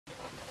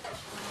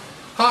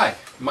Hi,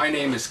 my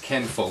name is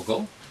Ken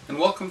Fogel, and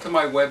welcome to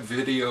my web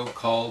video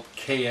called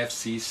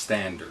KFC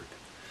Standard.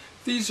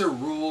 These are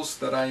rules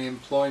that I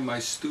employ my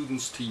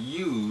students to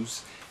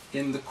use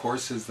in the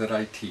courses that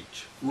I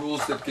teach,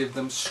 rules that give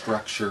them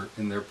structure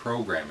in their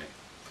programming.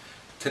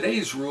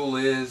 Today's rule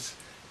is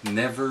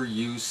never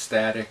use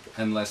static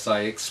unless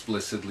I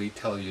explicitly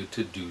tell you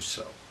to do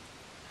so.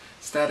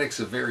 Static's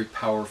a very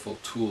powerful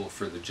tool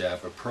for the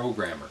Java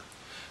programmer.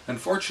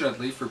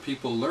 Unfortunately, for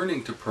people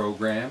learning to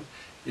program,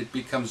 it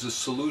becomes a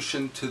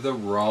solution to the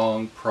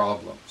wrong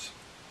problems.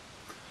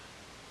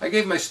 I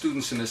gave my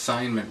students an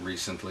assignment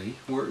recently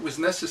where it was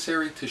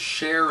necessary to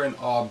share an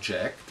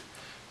object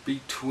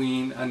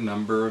between a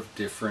number of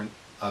different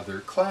other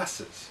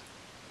classes.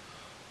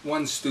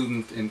 One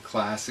student in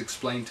class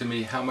explained to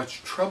me how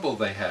much trouble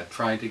they had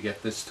trying to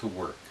get this to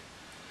work.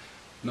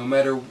 No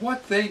matter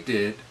what they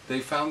did,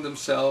 they found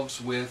themselves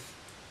with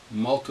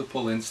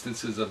multiple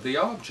instances of the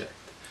object.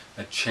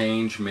 A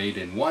change made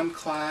in one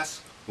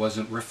class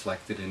wasn't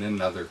reflected in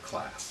another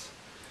class.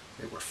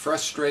 They were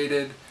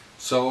frustrated,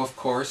 so of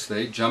course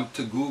they jumped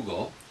to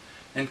Google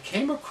and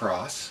came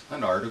across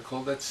an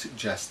article that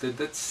suggested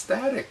that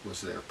static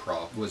was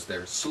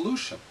their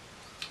solution.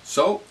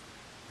 So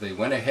they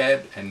went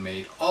ahead and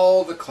made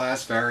all the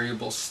class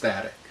variables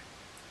static.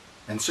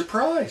 And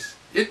surprise,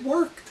 it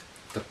worked!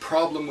 The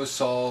problem was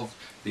solved,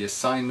 the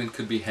assignment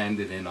could be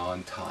handed in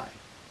on time.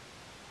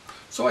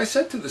 So I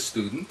said to the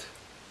student,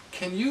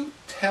 "Can you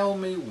tell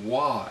me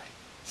why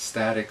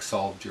static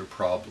solved your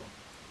problem?"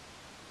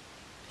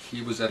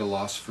 He was at a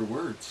loss for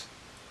words.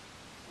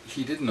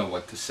 He didn't know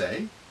what to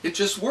say. It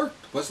just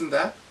worked. Wasn't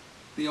that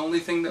the only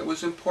thing that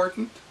was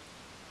important?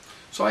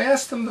 So I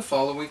asked him the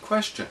following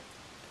question.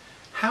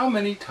 How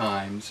many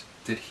times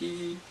did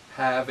he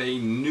have a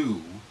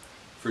new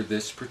for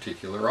this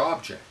particular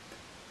object?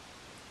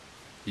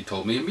 He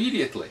told me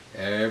immediately.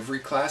 Every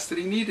class that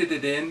he needed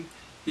it in,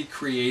 he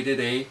created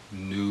a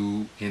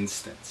new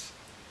instance.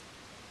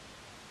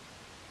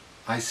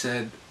 I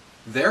said,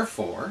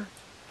 therefore,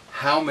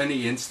 how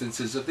many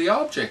instances of the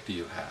object do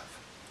you have?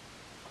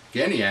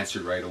 Again, he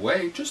answered right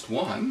away, just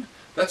one.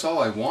 That's all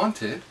I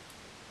wanted.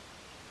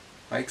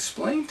 I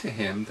explained to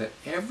him that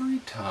every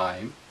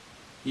time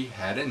he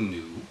had a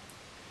new,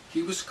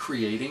 he was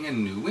creating a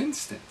new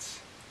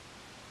instance.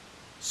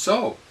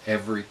 So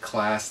every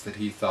class that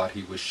he thought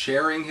he was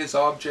sharing his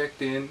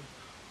object in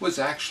was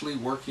actually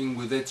working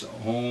with its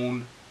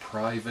own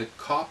private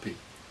copy.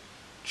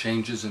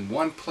 Changes in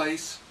one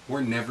place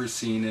were never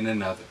seen in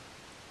another.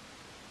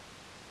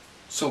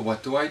 So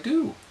what do I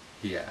do?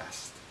 He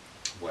asked.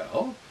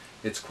 Well,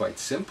 it's quite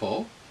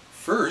simple.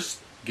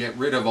 First, get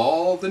rid of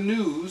all the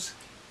news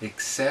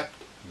except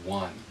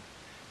one.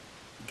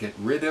 Get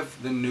rid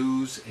of the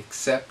news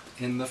except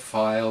in the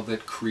file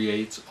that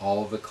creates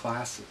all the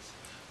classes.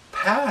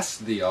 Pass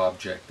the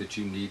object that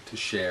you need to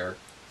share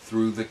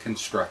through the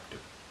constructor.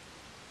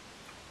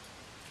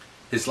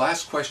 His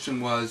last question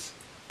was,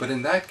 but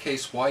in that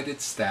case, why did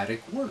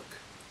static work?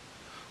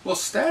 Well,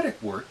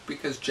 static worked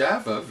because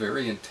Java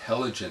very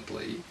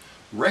intelligently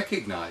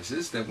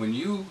recognizes that when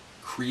you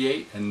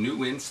create a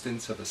new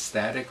instance of a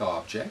static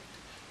object,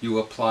 you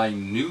apply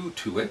new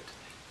to it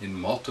in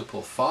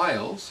multiple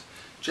files,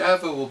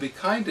 Java will be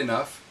kind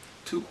enough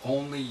to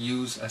only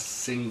use a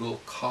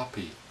single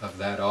copy of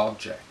that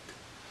object.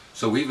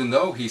 So even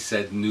though he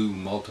said new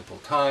multiple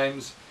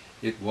times,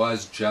 it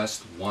was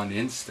just one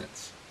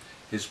instance.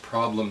 His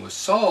problem was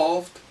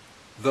solved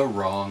the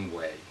wrong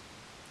way.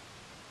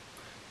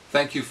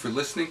 Thank you for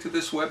listening to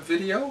this web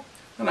video,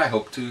 and I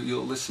hope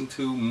you'll listen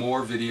to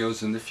more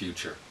videos in the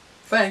future.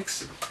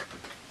 Thanks!